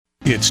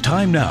It's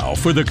time now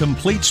for The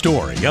Complete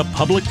Story, a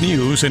public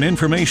news and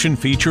information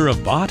feature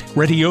of Bott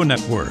Radio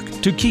Network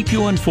to keep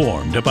you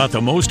informed about the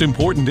most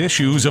important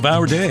issues of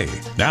our day.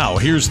 Now,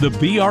 here's the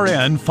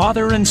BRN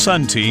father and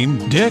son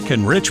team, Dick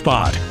and Rich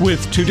Bott,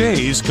 with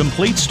today's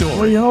Complete Story.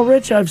 Well, you know,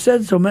 Rich, I've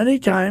said so many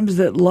times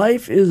that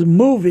life is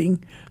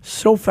moving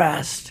so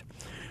fast,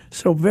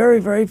 so very,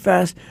 very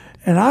fast,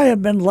 and I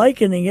have been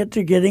likening it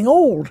to getting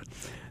old.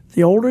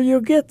 The older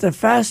you get, the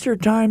faster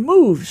time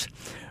moves.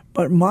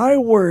 But my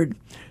word,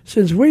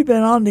 since we've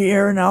been on the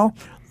air now,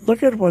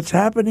 look at what's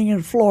happening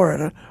in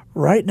Florida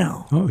right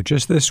now. Oh,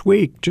 just this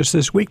week,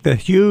 the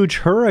huge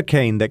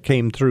hurricane that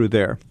came through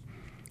there.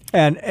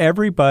 And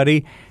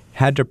everybody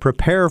had to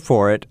prepare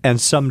for it, and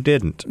some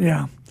didn't.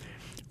 Yeah.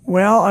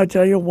 Well, I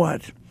tell you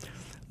what,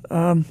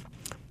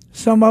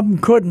 some of them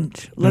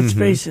couldn't, let's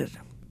face it.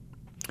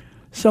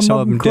 Some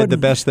of them did the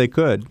best they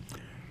could.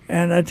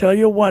 And I tell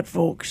you what,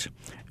 folks,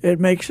 it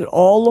makes it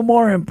all the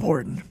more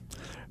important.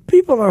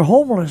 People are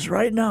homeless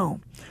right now.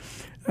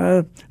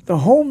 The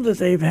home that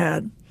they've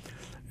had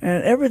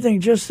and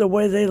everything just the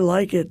way they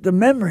like it, the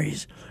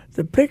memories,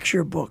 the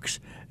picture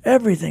books,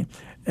 everything.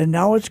 And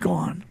now it's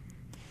gone.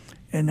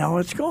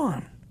 That's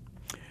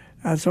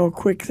how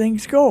quick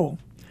things go.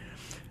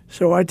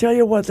 So I tell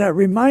you what, that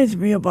reminds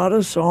me about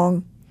a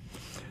song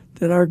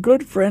that our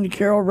good friend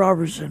Carroll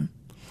Roberson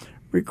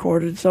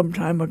recorded some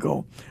time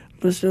ago.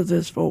 Listen to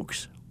this,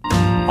 folks.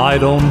 I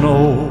don't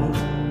know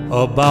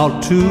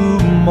about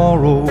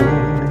tomorrow.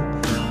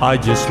 I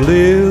just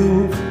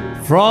live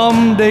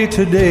from day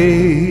to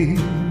day.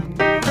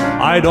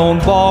 I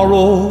don't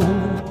borrow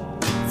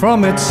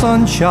from its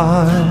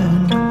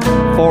sunshine,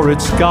 for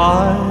its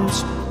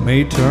skies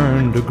may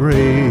turn to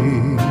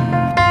gray.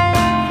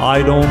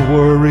 I don't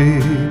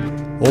worry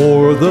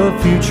o'er the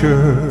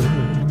future,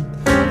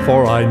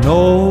 for I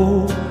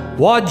know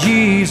what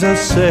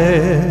Jesus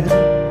said.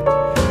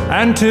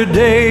 And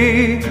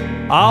today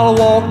I'll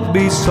walk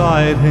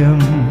beside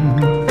him,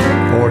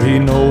 for he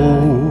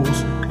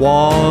knows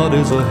what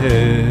is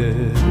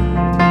ahead.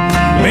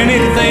 Many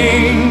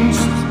things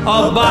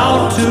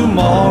about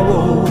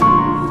tomorrow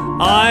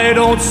I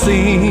don't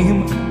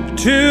seem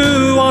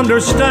to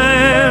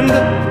understand,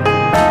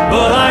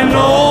 but I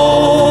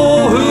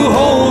know who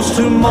holds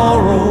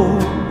tomorrow,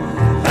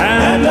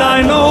 and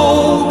I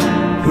know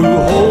who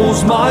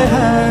holds my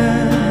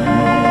hand.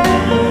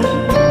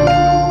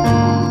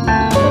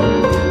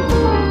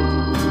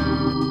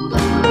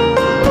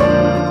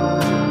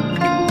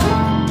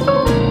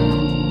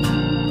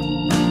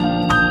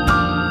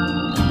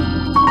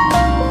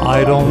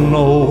 I don't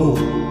know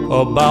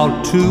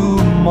about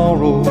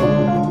tomorrow.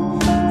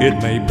 It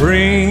may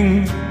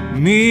bring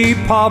me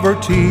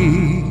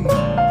poverty,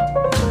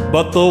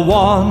 but the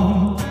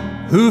one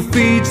who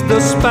feeds the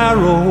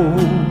sparrow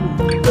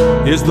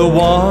is the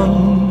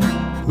one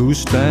who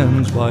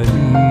stands by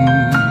me.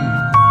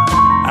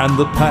 And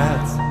the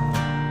path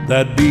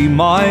that be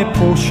my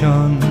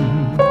portion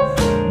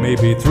may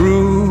be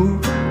through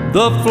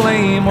the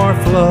flame or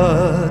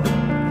flood,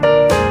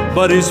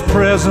 but his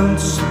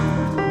presence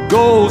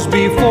goes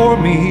before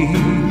me,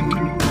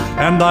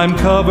 and I'm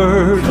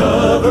covered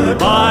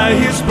by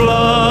his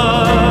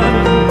blood.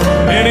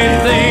 Many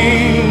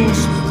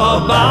things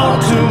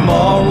about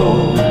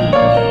tomorrow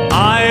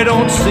I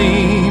don't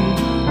seem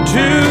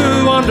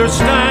to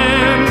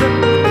understand,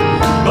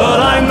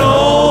 but I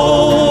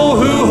know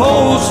who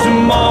holds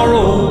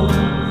tomorrow,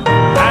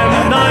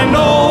 and I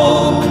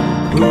know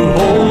who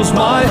holds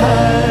my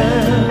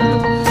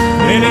hand.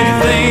 Many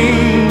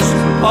things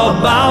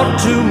about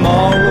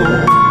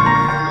tomorrow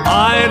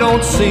I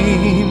don't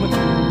seem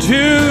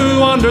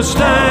to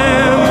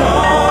understand,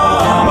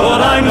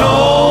 but I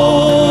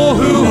know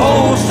who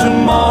holds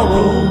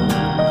tomorrow,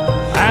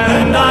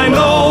 and I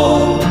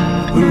know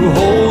who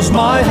holds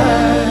my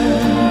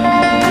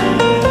hand.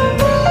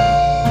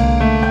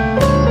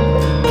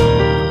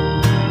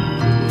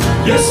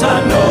 Yes,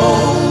 I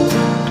know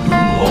who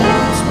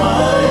holds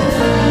my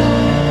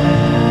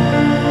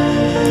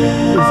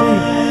hand. You see,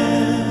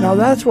 now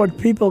that's what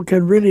people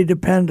can really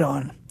depend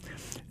on.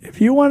 If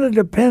you want to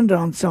depend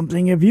on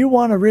something, if you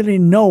want to really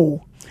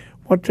know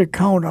what to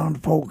count on,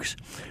 folks,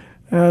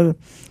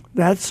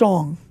 that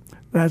song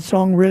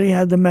really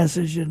had the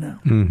message in it.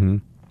 Mm-hmm.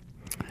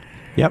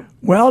 Yep.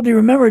 Well, do you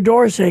remember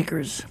Doris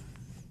Akers?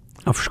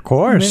 Of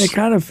course. I mean, it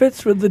kind of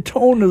fits with the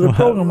tone of the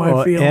program,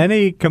 I feel.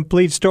 Any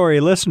Complete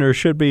Story listener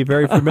should be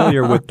very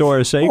familiar with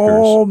Doris Akers.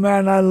 Oh,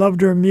 man, I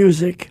loved her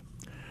music.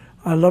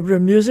 I loved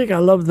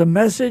the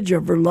message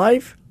of her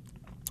life.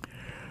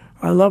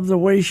 I love the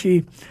way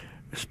she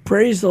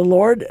praised the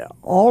Lord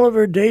all of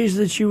her days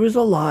that she was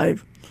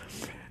alive.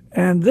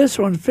 And this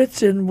one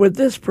fits in with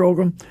this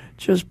program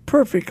just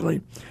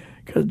perfectly,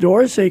 because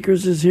Doris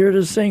Akers is here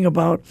to sing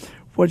about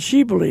what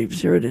she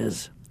believes. Here it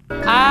is.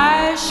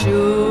 I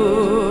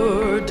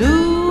sure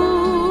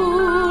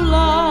do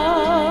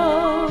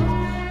love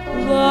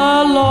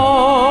the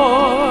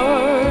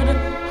Lord.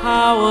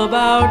 How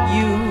about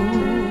you?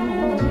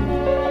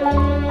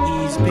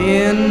 He's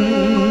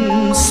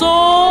been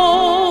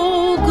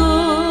so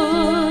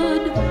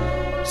good,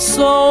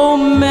 so so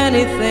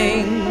many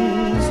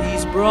things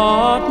He's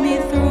brought me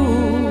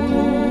through.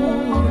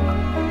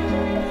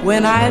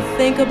 When I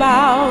think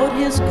about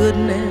His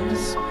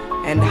goodness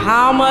and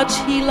how much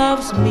He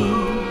loves me,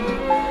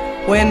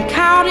 when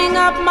counting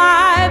up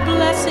my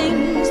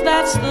blessings,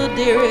 that's the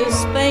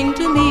dearest thing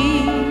to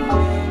me.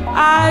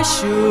 I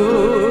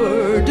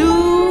sure do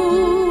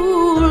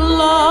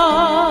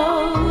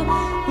love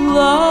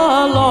the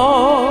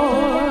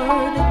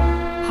Lord.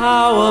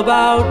 How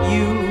about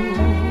you?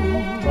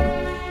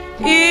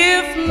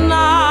 If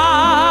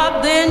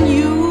not, then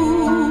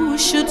you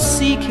should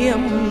seek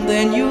Him,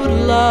 then you'd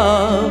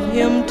love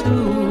Him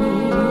too.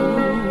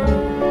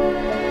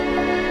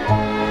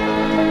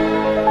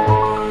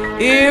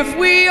 If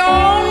we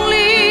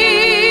only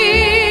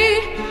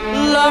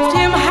loved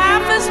Him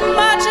half as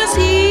much as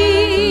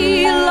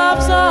He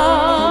loves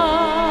us,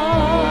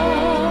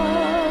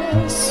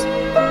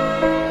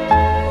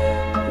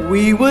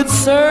 we would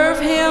serve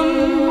Him,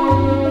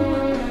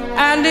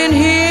 and in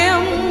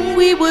Him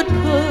we would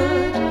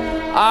put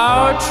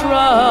our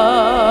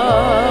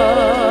trust.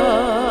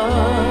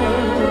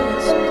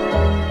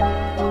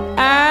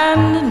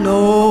 And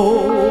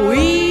knowing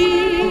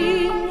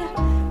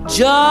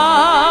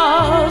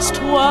just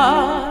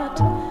what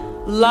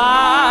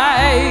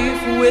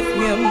life with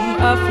Him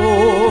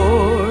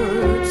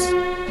affords,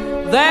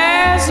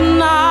 there's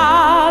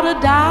not a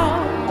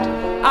doubt,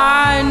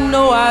 I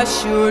know I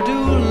sure do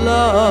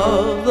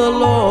love the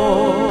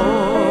Lord.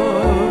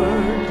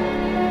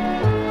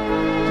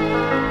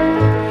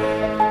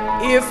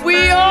 If we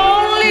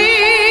only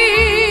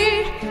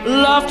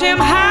loved Him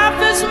half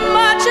as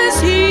much as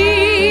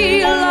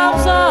He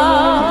loves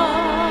us,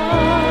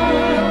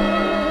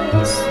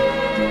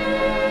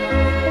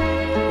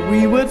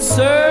 we would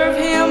serve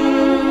Him,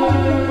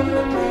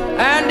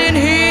 and in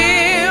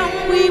Him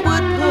we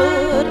would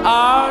put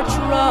our trust.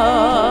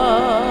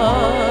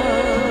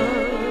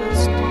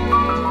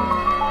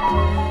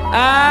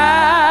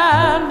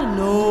 And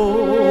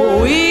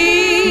knowing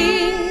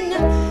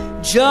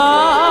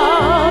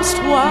just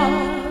what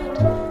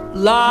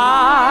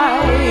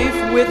life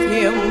with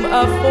Him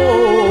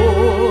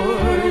affords,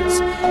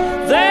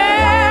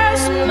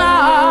 there's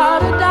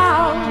not a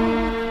doubt,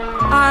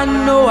 I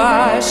know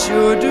I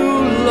sure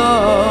do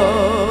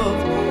love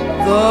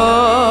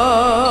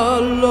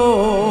the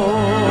Lord.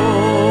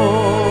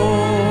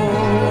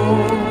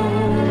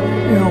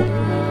 You know,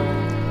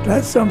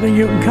 that's something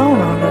you can count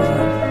on, isn't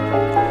it?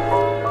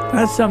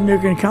 That's something you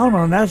can count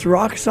on. That's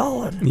rock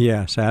solid.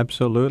 Yes,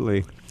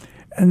 absolutely.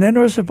 And then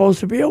we're supposed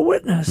to be a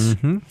witness.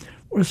 Mm-hmm.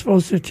 We're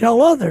supposed to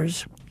tell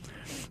others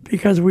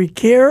because we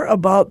care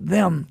about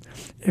them.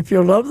 If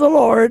you love the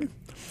Lord,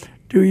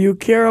 do you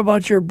care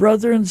about your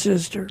brother and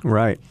sister?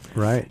 Right,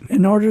 right.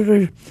 In order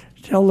to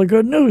tell the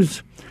good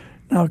news.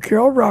 Now,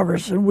 Carroll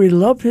Roberson, we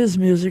love his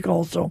music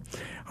also.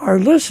 Our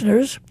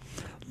listeners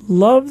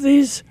love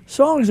these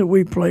songs that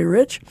we play,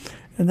 Rich,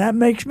 and that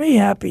makes me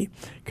happy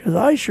because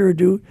I sure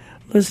do.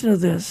 Listen to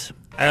this.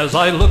 As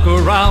I look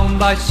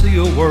around, I see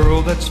a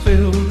world that's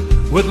filled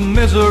with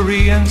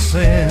misery and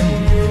sin.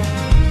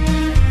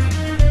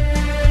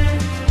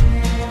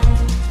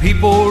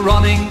 People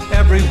running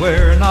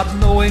everywhere, not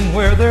knowing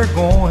where they're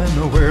going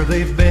or where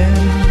they've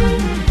been.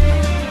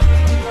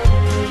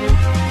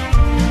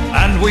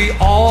 And we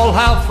all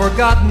have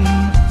forgotten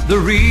the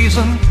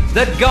reason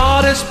that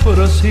God has put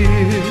us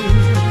here.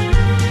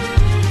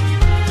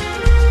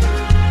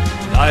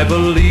 I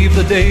believe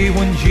the day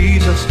when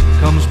Jesus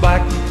comes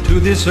back to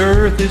this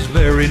earth is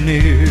very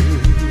near.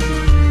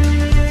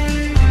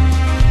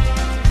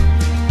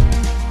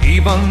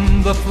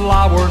 Even the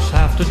flowers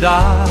have to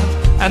die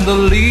and the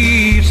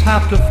leaves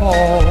have to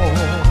fall.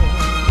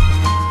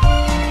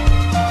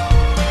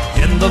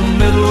 In the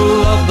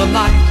middle of the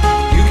night,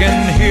 you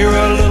can hear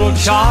a little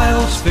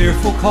child's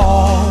fearful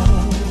call.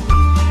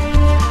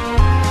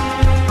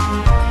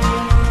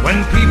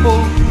 When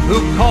people who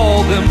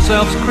call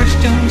themselves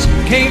Christians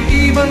can't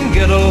even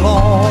get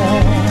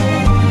along,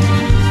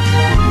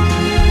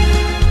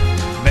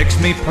 makes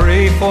me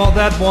pray for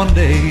that one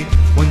day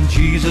when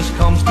Jesus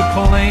comes to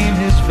claim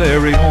His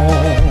very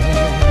own.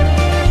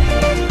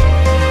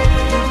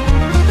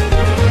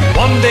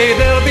 One day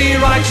there'll be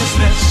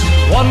righteousness,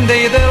 one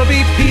day there'll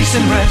be peace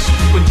and rest,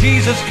 when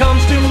Jesus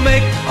comes to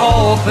make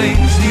all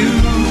things new.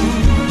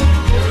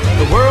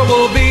 The world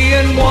will be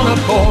in one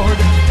accord,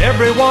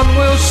 everyone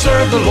will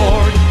serve the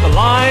Lord, the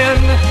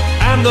Lion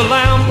and the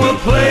Lamb will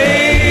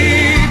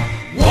play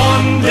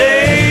one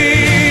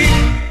day.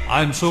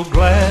 I'm so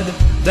glad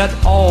that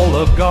all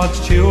of God's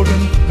children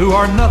who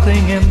are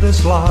nothing in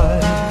this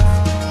life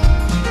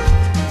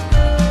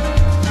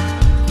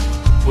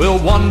will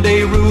one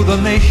day rule the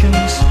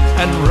nations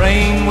and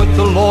reign with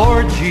the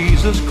Lord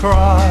Jesus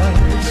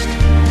Christ.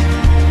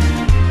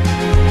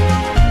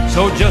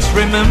 So just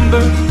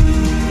remember,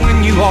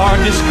 when you are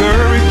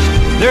discouraged,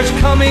 there's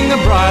coming a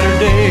brighter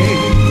day.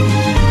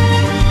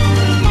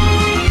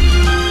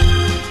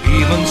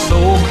 Even so,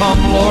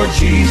 come Lord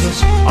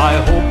Jesus, I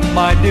hope,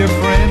 my dear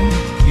friend,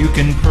 you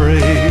can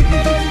pray.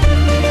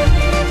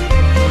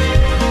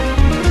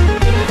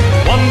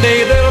 One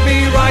day there'll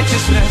be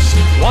righteousness.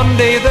 One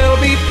day there'll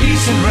be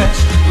peace and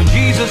rest when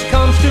Jesus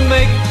comes to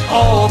make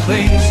all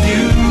things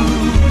new.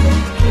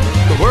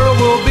 The world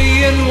will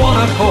be in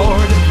one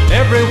accord.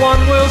 Everyone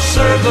will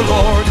serve the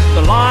Lord.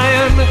 The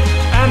Lion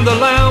and the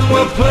Lamb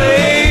will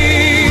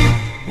play.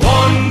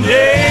 One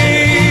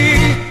day,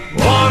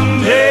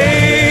 one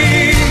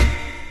day.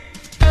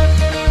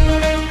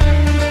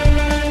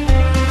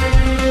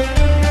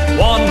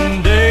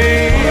 One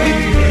day.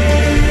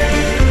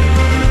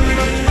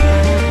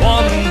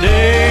 One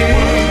day.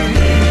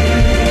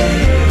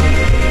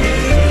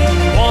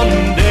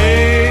 One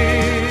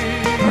day.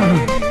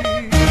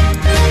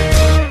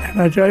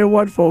 And I tell you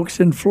what, folks,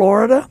 in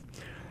Florida,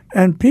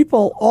 and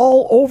people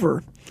all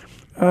over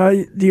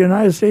the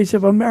United States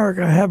of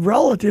America have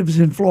relatives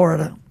in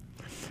Florida,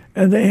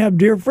 and they have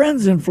dear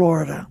friends in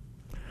Florida.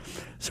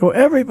 So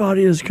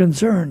everybody is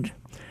concerned.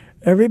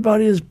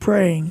 Everybody is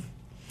praying.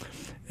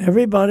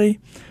 Everybody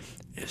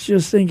is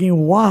just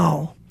thinking,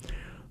 wow,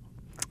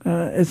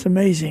 it's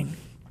amazing.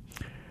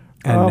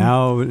 And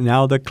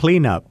now the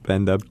cleanup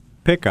and the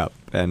pickup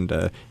and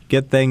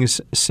get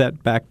things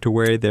set back to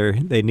where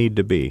they need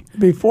to be.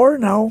 Before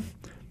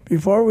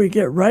we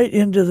get right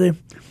into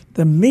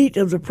the meat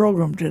of the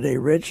program today,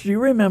 Rich, do you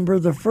remember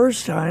the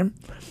first time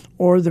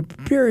or the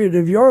period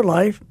of your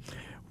life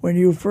when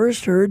you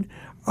first heard,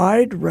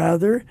 "I'd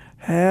rather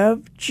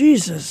have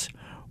Jesus"?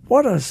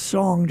 What a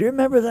song. Do you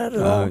remember that at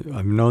all?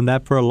 I've known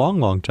that for a long,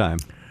 long time.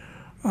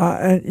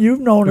 And you've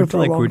known it for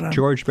a long with time.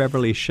 George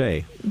Beverly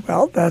Shea.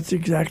 Well, that's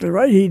exactly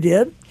right. He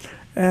did.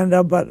 And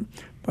but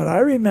I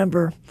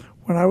remember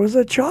when I was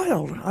a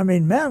child. I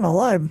mean, man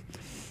alive,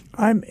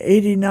 I'm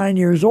 89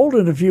 years old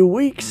in a few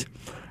weeks,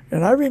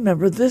 and I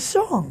remember this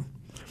song.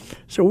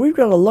 So we've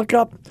got to look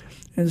up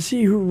and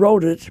see who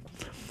wrote it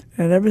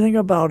and everything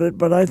about it.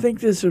 But I think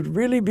this would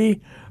really be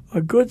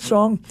a good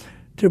song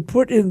to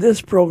put in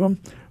this program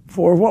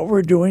for what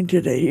we're doing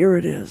today. Here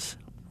it is.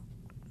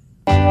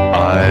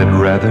 I'd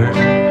rather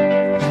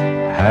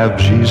have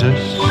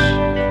Jesus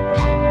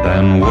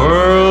than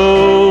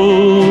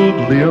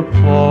worldly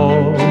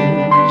applause.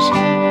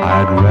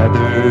 I'd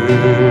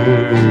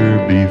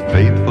rather be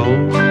faithful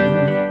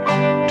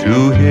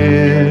to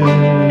His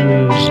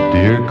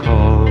dear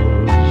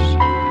cause.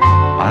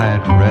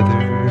 I'd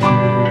rather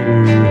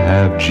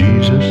have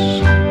Jesus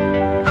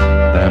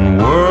than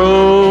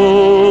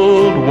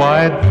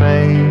worldwide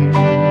fame.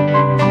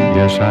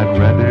 Yes, I'd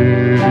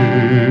rather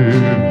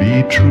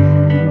be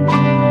true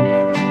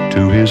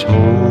to His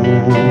holy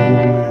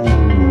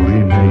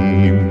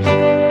name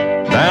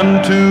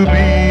than to be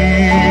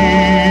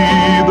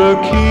the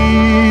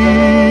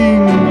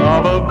king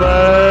of a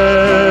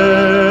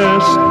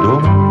vast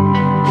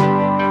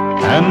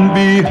domain and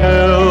be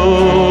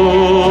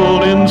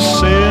held in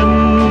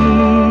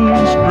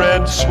sin's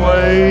dread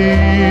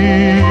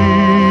sway.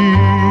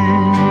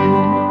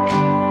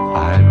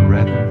 I'd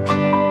rather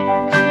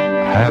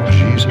have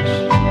Jesus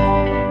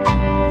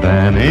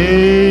than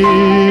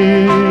anything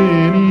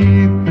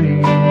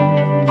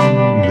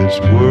this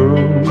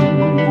world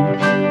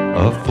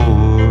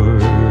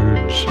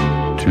affords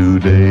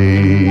today.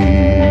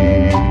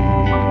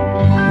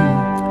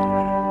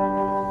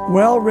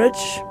 Well,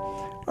 Rich,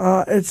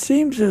 it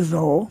seems as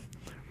though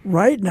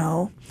right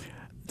now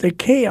the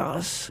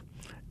chaos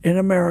in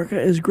America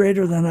is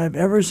greater than I've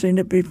ever seen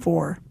it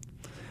before.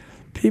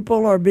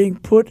 People are being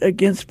put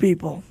against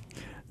people.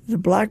 The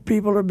black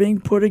people are being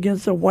put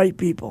against the white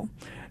people.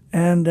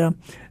 And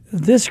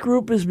this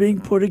group is being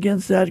put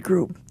against that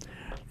group.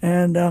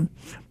 And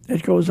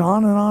it goes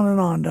on and on and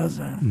on,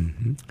 doesn't it?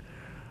 Mm-hmm.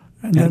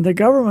 And then the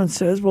government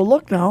says, well,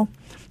 look now,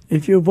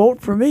 if you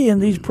vote for me in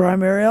these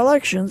primary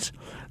elections,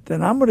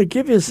 then I'm going to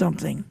give you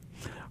something.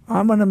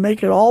 I'm going to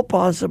make it all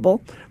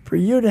possible for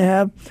you to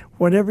have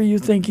whatever you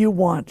think you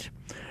want.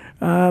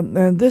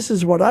 And this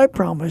is what I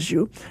promise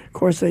you. Of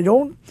course, they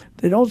don't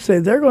say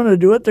they're going to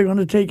do it. They're going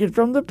to take it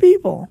from the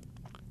people.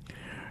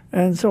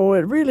 And so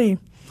it really,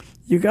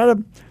 you got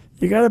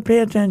to pay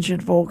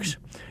attention, folks.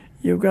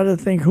 You've got to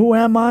think, who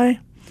am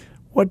I?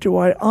 What do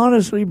I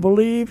honestly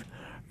believe?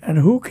 And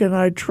who can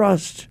I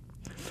trust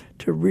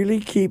to really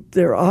keep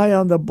their eye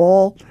on the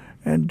ball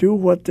and do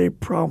what they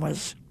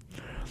promise?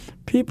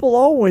 People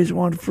always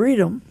want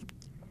freedom.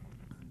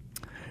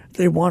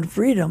 They want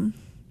freedom.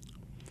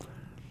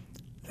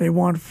 They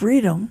want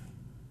freedom.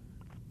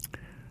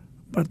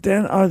 But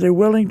then are they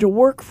willing to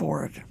work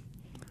for it?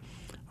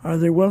 Are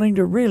they willing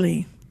to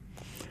really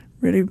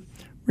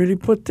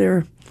put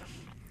their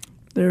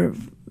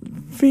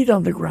feet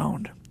on the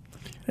ground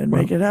and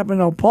make it happen?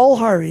 Now, Paul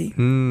Harvey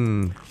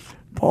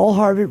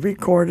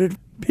recorded,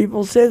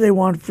 people say they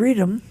want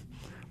freedom,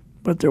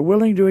 but they're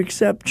willing to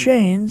accept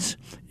chains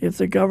if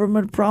the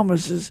government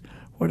promises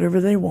whatever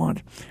they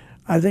want.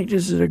 I think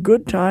this is a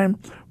good time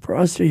for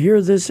us to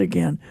hear this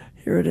again.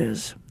 Here it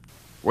is.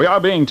 We are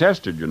being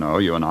tested, you know,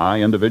 you and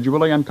I,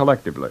 individually and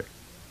collectively.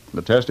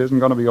 The test isn't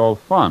going to be all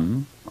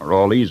fun or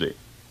all easy.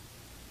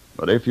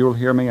 But if you'll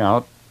hear me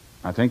out,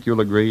 I think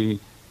you'll agree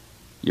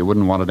you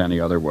wouldn't want it any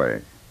other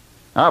way.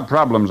 Our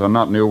problems are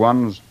not new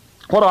ones.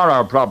 What are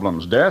our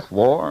problems? Death,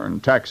 war,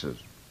 and taxes.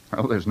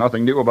 Well, there's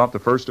nothing new about the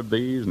first of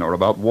these, nor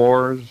about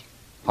wars,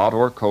 hot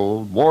or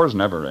cold. Wars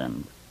never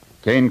end.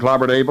 Cain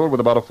clobbered Abel with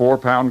about a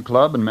 4-pound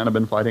club, and men have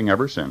been fighting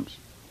ever since.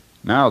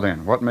 Now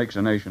then, what makes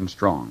a nation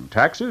strong?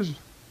 Taxes?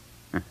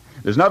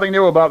 There's nothing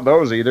new about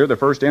those either. The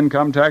first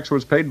income tax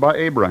was paid by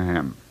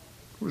Abraham.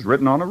 It was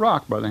written on a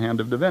rock by the hand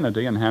of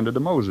divinity and handed to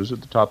Moses at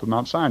the top of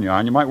Mount Sinai.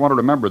 And you might want to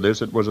remember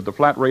this. It was at the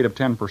flat rate of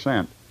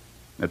 10%.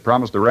 It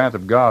promised the wrath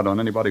of God on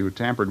anybody who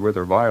tampered with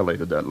or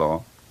violated that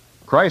law.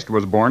 Christ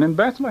was born in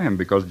Bethlehem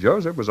because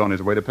Joseph was on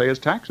his way to pay his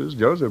taxes.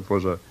 Joseph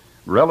was a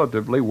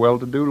relatively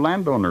well-to-do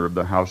landowner of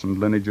the house and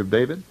lineage of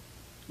David.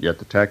 Yet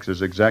the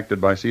taxes exacted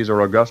by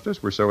Caesar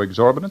Augustus were so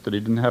exorbitant that he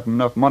didn't have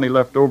enough money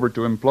left over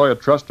to employ a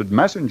trusted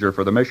messenger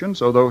for the mission,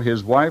 so though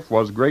his wife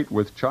was great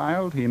with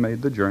child, he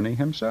made the journey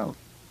himself.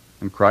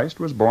 And Christ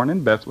was born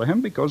in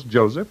Bethlehem because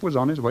Joseph was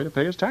on his way to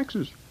pay his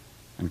taxes.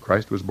 And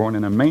Christ was born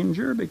in a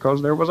manger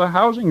because there was a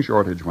housing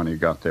shortage when he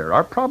got there.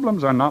 Our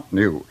problems are not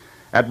new.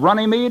 At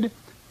Runnymede,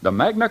 the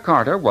Magna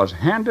Carta was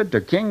handed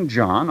to King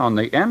John on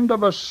the end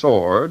of a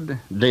sword,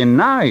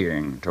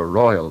 denying to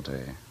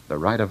royalty the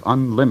right of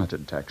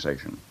unlimited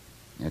taxation.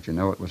 Yet you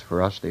know it was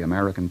for us, the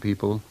American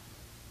people,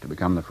 to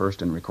become the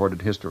first in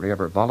recorded history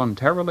ever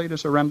voluntarily to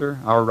surrender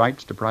our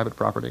rights to private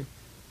property.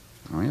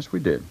 Oh, yes, we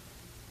did.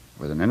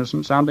 With an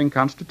innocent-sounding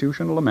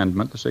constitutional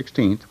amendment, the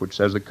 16th, which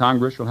says that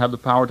Congress shall have the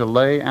power to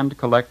lay and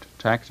collect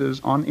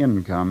taxes on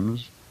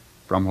incomes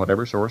from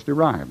whatever source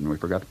derived, and we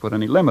forgot to put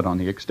any limit on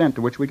the extent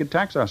to which we could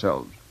tax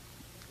ourselves.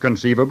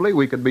 Conceivably,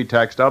 we could be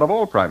taxed out of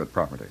all private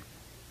property.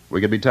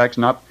 We could be taxed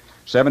not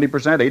 70%,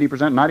 80%,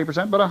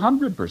 90%, but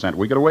 100%.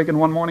 We could awaken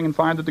one morning and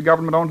find that the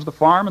government owns the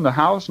farm and the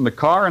house and the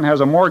car and has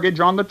a mortgage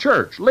on the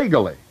church,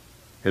 legally.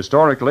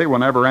 Historically,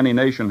 whenever any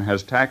nation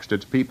has taxed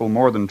its people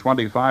more than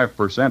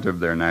 25% of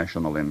their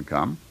national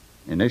income,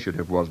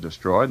 initiative was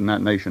destroyed and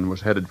that nation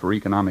was headed for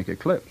economic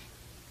eclipse.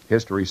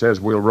 History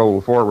says we'll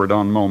roll forward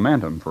on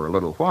momentum for a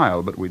little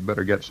while, but we'd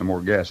better get some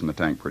more gas in the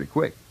tank pretty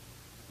quick.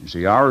 You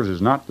see, ours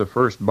is not the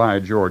first by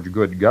George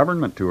good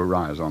government to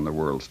arise on the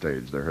world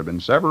stage. There have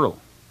been several.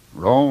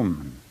 Rome,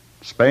 and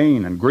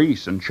Spain, and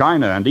Greece, and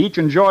China, and each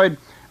enjoyed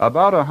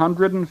about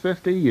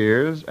 150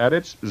 years at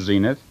its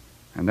zenith,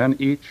 and then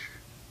each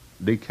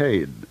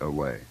decayed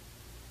away.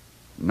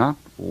 Not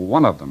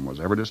one of them was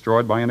ever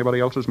destroyed by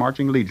anybody else's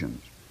marching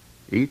legions.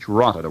 Each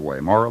rotted away,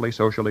 morally,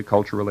 socially,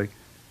 culturally,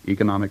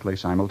 economically,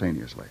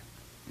 simultaneously.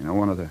 You know,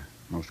 one of the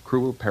most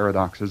cruel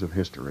paradoxes of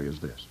history is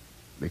this.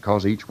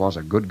 Because each was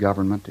a good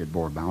government, it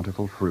bore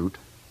bountiful fruit.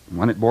 And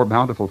when it bore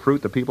bountiful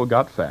fruit, the people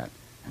got fat.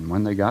 And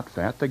when they got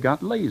fat, they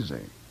got lazy.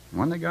 And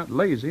when they got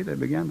lazy, they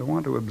began to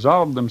want to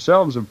absolve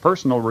themselves of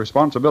personal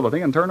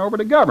responsibility and turn over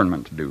to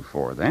government to do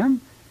for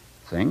them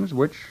things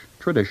which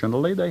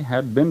traditionally they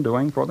had been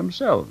doing for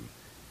themselves.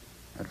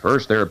 At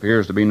first, there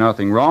appears to be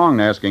nothing wrong in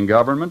asking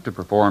government to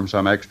perform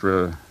some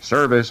extra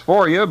service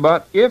for you,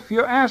 but if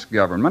you ask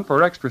government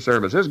for extra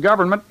services,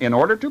 government, in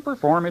order to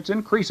perform its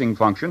increasing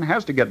function,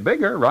 has to get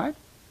bigger, right?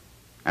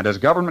 And as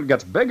government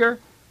gets bigger,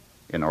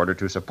 in order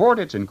to support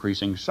its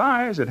increasing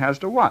size, it has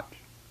to what?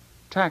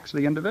 Tax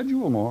the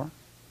individual more.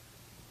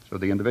 So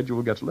the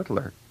individual gets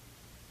littler.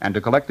 And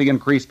to collect the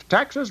increased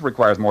taxes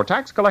requires more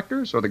tax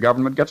collectors, so the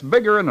government gets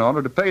bigger, and in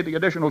order to pay the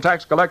additional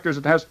tax collectors,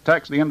 it has to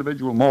tax the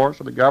individual more,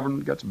 so the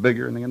government gets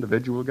bigger and the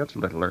individual gets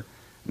littler.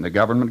 And the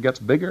government gets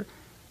bigger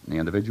and the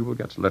individual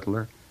gets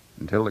littler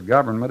until the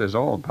government is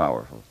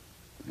all-powerful.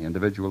 The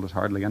individual is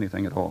hardly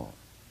anything at all.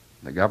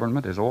 The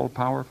government is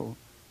all-powerful.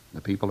 The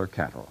people are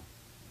cattle.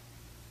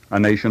 A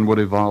nation would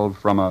evolve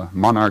from a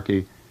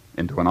monarchy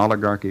into an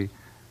oligarchy,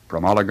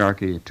 from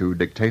oligarchy to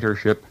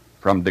dictatorship,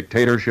 from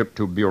dictatorship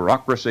to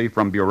bureaucracy,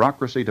 from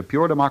bureaucracy to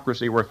pure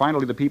democracy, where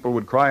finally the people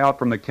would cry out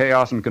from the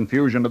chaos and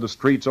confusion of the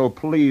streets, "Oh,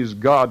 please,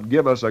 God,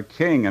 give us a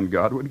king," and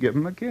God would give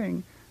them a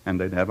king, and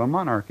they'd have a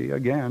monarchy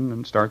again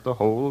and start the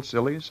whole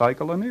silly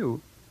cycle anew.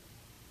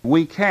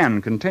 We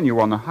can continue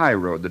on the high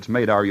road that's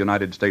made our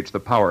United States the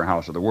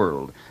powerhouse of the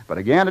world, but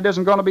again, it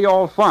isn't going to be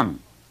all fun,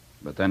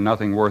 but then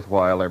nothing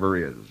worthwhile ever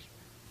is.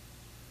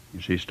 You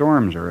see,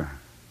 storms are a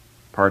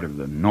part of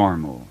the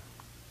normal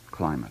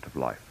climate of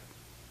life.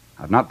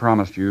 I've not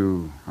promised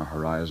you a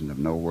horizon of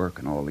no work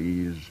and all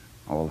ease,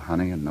 all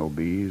honey and no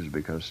bees,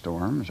 because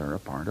storms are a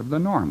part of the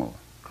normal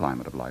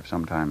climate of life.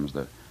 Sometimes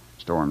the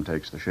storm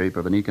takes the shape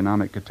of an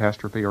economic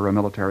catastrophe or a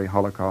military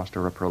holocaust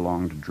or a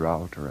prolonged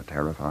drought or a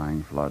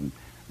terrifying flood.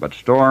 But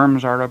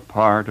storms are a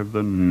part of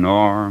the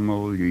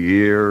normal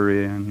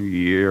year-in,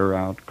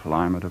 year-out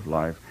climate of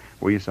life.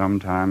 We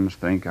sometimes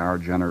think our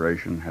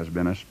generation has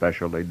been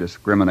especially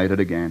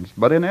discriminated against,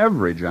 but in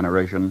every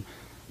generation,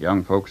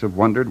 young folks have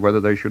wondered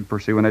whether they should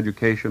pursue an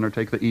education or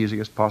take the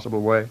easiest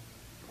possible way,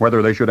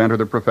 whether they should enter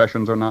their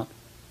professions or not.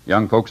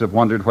 Young folks have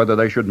wondered whether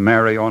they should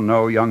marry or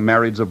no. Young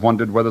marrieds have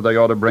wondered whether they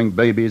ought to bring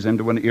babies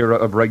into an era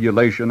of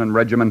regulation and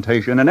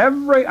regimentation. In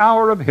every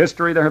hour of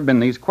history, there have been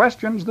these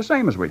questions, the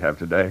same as we have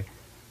today,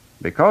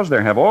 because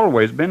there have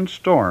always been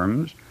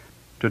storms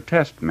to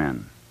test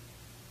men.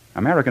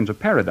 Americans, a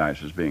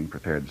paradise is being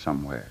prepared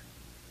somewhere.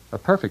 A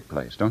perfect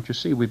place, don't you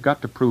see? We've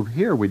got to prove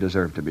here we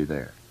deserve to be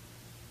there.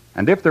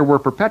 And if there were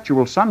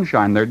perpetual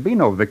sunshine, there'd be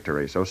no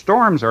victory. So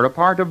storms are a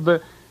part of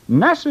the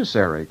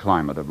necessary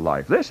climate of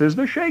life. This is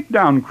the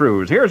shakedown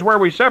cruise. Here's where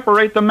we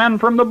separate the men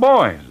from the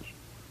boys.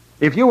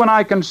 If you and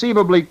I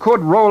conceivably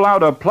could roll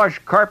out a plush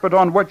carpet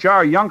on which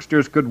our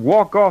youngsters could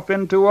walk off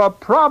into a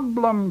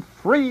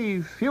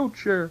problem-free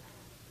future,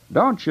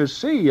 don't you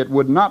see it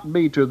would not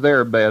be to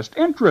their best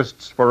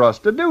interests for us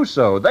to do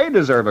so? They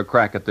deserve a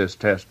crack at this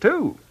test,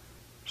 too.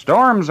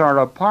 Storms are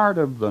a part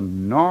of the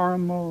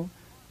normal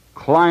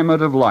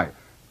climate of life.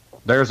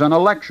 There's an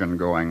election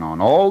going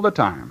on all the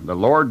time. The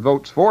Lord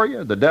votes for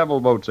you, the devil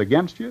votes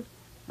against you,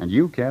 and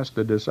you cast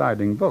the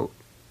deciding vote.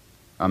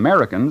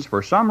 Americans,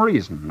 for some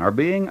reason, are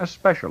being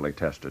especially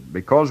tested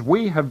because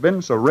we have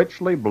been so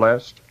richly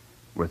blessed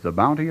with the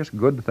bounteous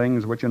good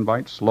things which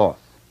invite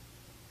sloth.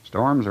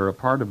 Storms are a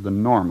part of the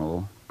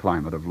normal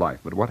climate of life.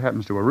 But what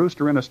happens to a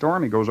rooster in a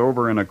storm? He goes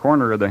over in a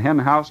corner of the hen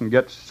house and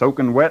gets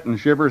soaking wet and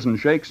shivers and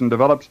shakes and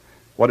develops,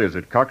 what is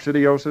it,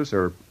 coccidiosis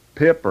or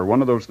pip or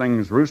one of those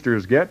things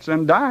roosters gets,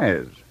 and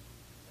dies.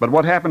 But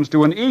what happens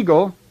to an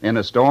eagle in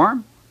a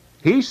storm?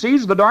 He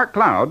sees the dark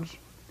clouds.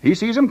 He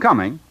sees them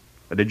coming.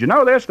 But did you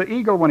know this? The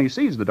eagle, when he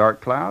sees the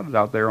dark clouds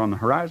out there on the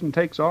horizon,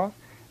 takes off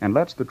and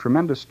lets the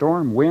tremendous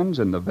storm winds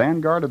in the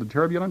vanguard of the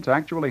turbulence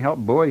actually help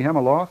buoy him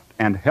aloft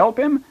and help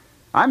him.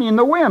 I mean,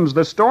 the winds,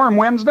 the storm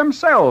winds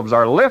themselves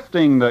are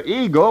lifting the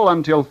eagle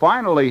until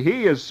finally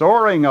he is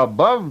soaring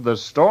above the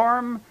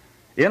storm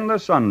in the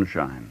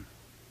sunshine.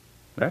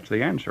 That's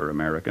the answer,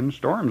 Americans.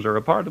 Storms are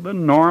a part of the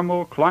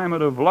normal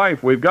climate of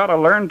life. We've got to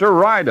learn to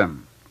ride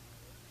them.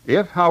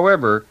 If,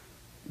 however,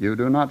 you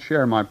do not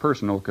share my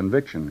personal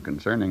conviction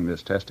concerning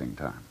this testing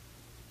time,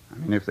 I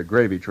mean, if the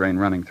gravy train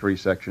running 3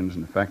 sections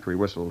and the factory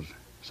whistles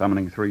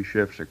summoning 3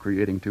 shifts are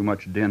creating too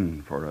much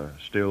din for a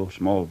still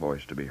small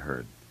voice to be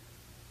heard,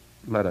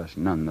 let us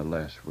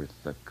nonetheless, with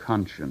the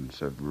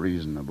conscience of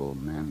reasonable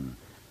men,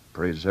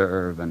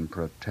 preserve and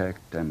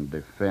protect and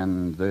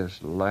defend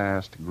this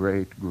last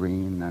great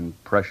green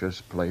and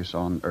precious place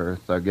on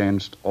earth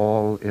against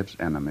all its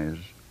enemies,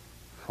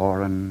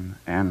 foreign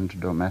and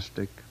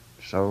domestic.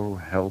 So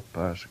help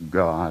us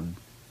God,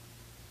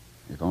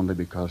 if only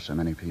because so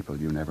many people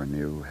you never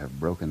knew have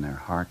broken their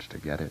hearts to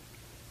get it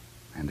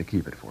and to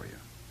keep it for you.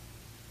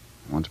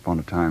 Once upon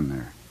a time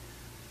there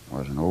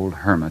was an old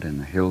hermit in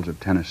the hills of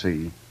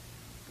Tennessee,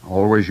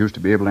 always used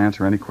to be able to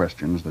answer any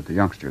questions that the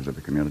youngsters of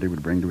the community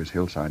would bring to his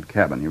hillside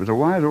cabin. He was a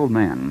wise old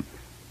man,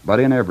 but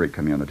in every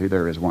community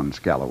there is one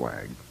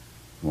scalawag,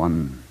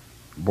 one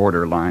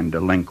borderline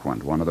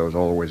delinquent, one of those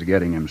always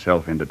getting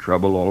himself into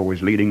trouble,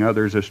 always leading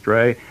others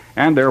astray.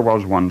 And there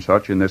was one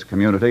such in this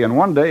community, and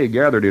one day he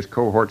gathered his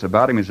cohorts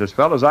about him. He says,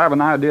 "Fellas, I have an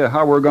idea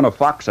how we're going to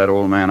fox that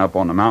old man up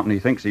on the mountain. He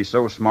thinks he's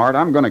so smart.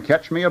 I'm going to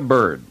catch me a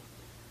bird,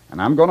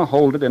 and I'm going to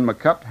hold it in my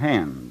cupped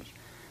hands.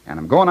 And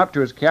I'm going up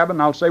to his cabin,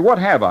 and I'll say, 'What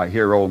have I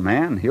here, old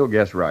man?' He'll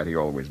guess right. He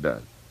always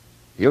does.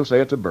 He'll say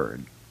it's a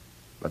bird.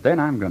 But then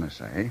I'm going to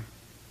say,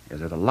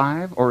 'Is it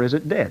alive or is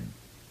it dead?'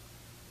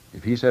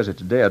 If he says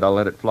it's dead, I'll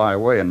let it fly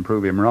away and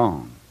prove him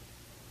wrong.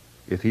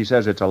 If he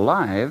says it's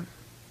alive,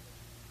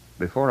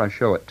 before I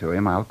show it to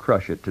him, I'll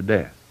crush it to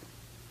death."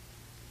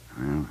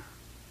 Well,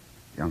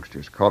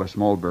 youngsters caught a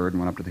small bird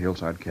and went up to the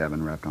hillside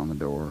cabin, rapped on the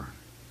door.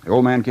 The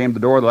old man came to the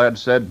door. The lad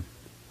said,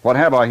 "What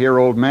have I here,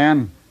 old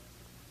man?"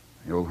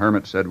 The old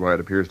hermit said, "Why, it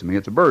appears to me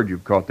it's a bird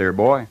you've caught there,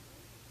 boy."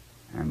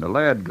 And the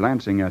lad,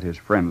 glancing at his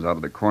friends out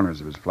of the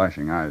corners of his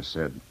flashing eyes,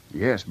 said,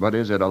 "Yes, but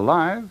is it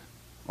alive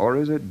or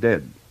is it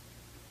dead?"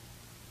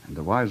 And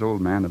the wise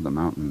old man of the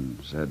mountain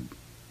said,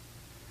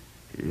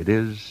 "It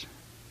is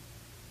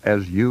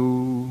as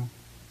you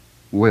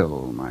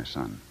will, my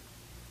son."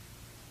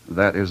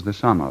 That is the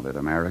sum of it,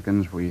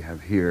 Americans. We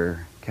have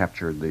here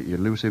captured the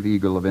elusive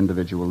eagle of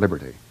individual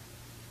liberty.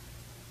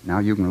 Now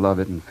you can love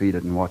it and feed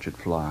it and watch it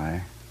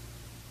fly,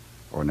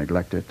 or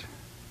neglect it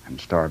and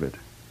starve it,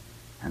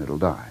 and it'll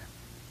die.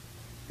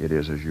 It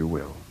is as you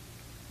will.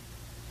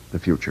 The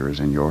future is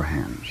in your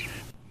hands.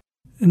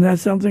 And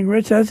that's something,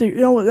 Rich.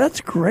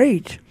 That's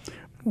great.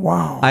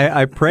 Wow.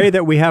 I pray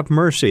that we have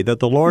mercy, that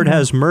the Lord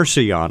has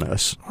mercy on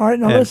us. All right,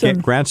 now and listen.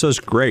 grants us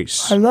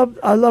grace. I love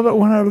it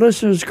when our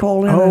listeners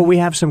call in. Oh, we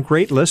have some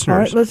great listeners. All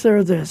right, let's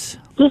hear this.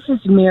 This is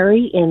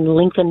Mary in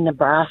Lincoln,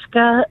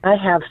 Nebraska. I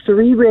have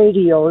 3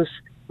 radios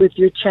with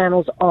your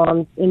channels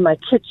on in my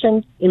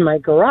kitchen, in my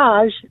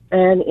garage,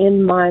 and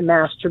in my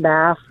master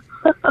bath.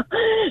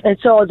 And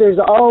so there's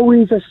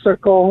always a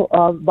circle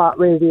of bot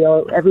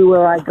radio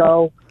everywhere I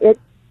go. It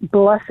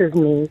blesses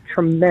me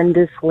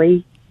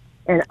tremendously.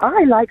 And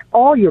I like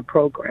all your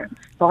programs,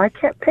 so I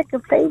can't pick a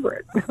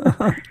favorite.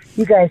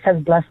 You guys have a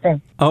blessed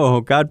day.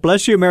 Oh, God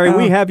bless you, Mary.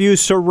 We have you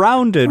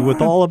surrounded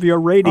with all of your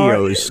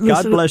radios.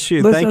 God bless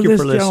you. Thank you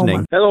for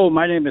listening. Hello,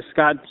 my name is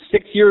Scott.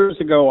 6 years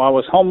ago, I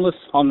was homeless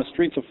on the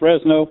streets of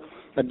Fresno,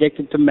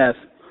 addicted to meth.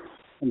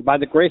 And by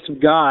the grace of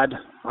God,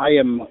 I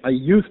am a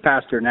youth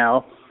pastor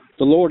now.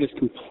 The Lord has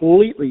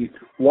completely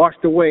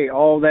washed away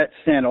all that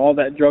sin, all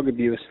that drug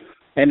abuse.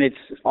 And it's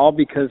all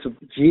because of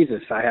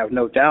Jesus, I have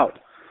no doubt.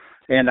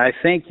 And I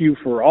thank you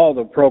for all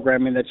the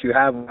programming that you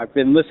have. I've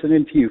been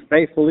listening to you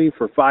faithfully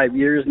for 5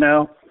 years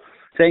now.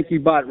 Thank you,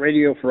 Bot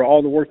Radio, for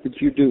all the work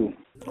that you do.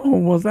 Oh,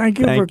 well, thank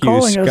you for Thank you,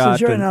 calling us. Scott,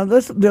 Sure. and- Now,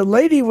 the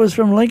lady was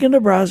from Lincoln,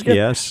 Nebraska.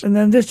 Yes. And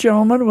then this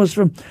gentleman was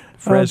from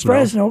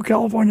Fresno.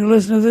 California.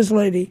 Listen to this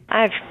lady.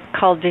 I've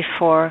called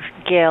before,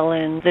 Gail,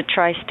 in the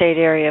tri-state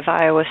area of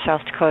Iowa,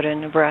 South Dakota,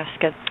 and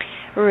Nebraska.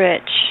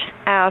 Rich,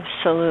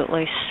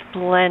 absolutely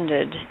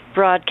splendid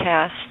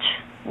broadcast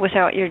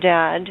without your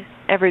dad.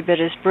 Every bit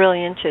as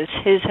brilliant as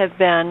his have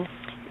been.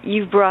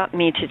 You brought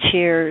me to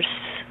tears.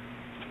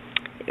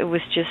 It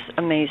was just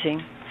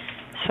amazing.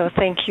 So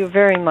thank you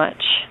very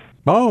much.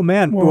 Oh,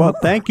 man. Well,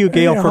 thank you,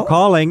 Gail, hey, for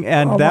calling. how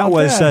And that about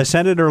was that?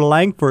 Senator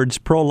Langford's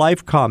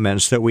pro-life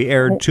comments that we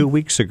aired 2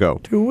 weeks ago.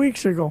 2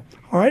 weeks ago.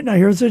 All right, now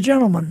here's the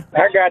gentleman.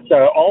 I got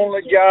the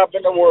only job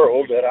in the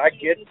world that I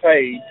get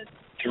paid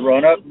to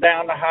run up and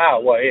down the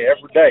highway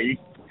every day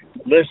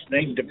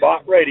listening to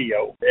Bot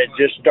Radio. It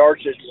just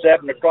starts at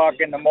 7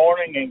 o'clock in the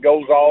morning and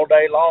goes all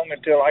day long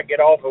until I get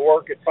off of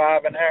work at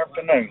 5 in the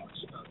afternoon.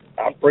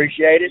 I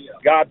appreciate it.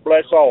 God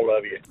bless all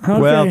of you. Okay.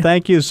 Well,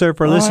 thank you, sir,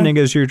 for All listening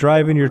as you're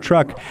driving your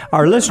truck.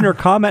 Our listener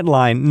comment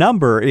line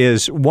number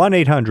is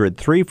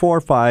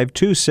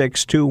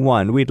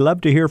 1-800-345-2621. We'd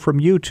love to hear from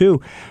you, too.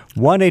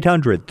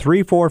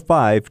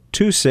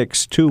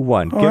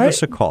 1-800-345-2621. Give right.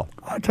 us a call.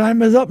 Our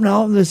time is up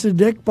now. This is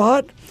Dick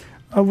Bott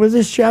with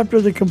this chapter,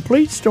 The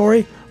Complete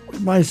Story,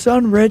 with my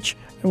son, Rich,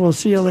 and we'll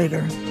see you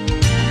later.